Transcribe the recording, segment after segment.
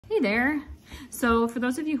Hey there. So for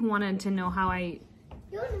those of you who wanted to know how I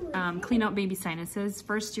clean out baby sinuses,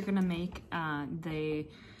 first you're gonna make the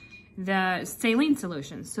saline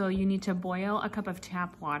solution. So you need to boil a cup of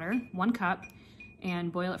tap water, 1 cup,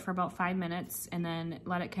 and boil it for about 5 minutes and then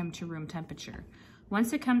let it come to room temperature.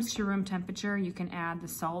 Once it comes to room temperature, you can add the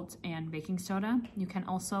salt and baking soda. You can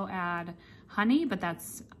also add honey, but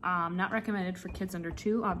that's not recommended for kids under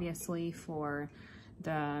 2, obviously for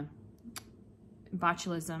the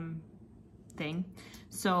botulism thing.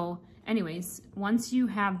 So anyways, once you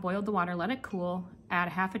have boiled the water, let it cool, add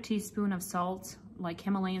 1/2 teaspoon of salt, like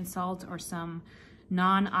Himalayan salt or some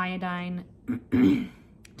non-iodine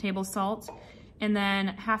table salt, and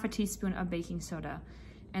then 1/2 teaspoon of baking soda.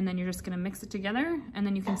 And then you're just gonna mix it together, and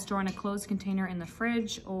then you can store in a closed container in the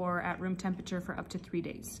fridge or at room temperature for up to 3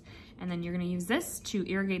 days. And then you're gonna use this to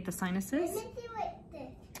irrigate the sinuses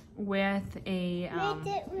with a,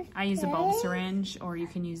 I use a bulb syringe, or you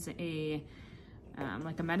can use a,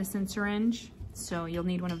 like a medicine syringe. So you'll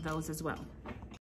need one of those as well.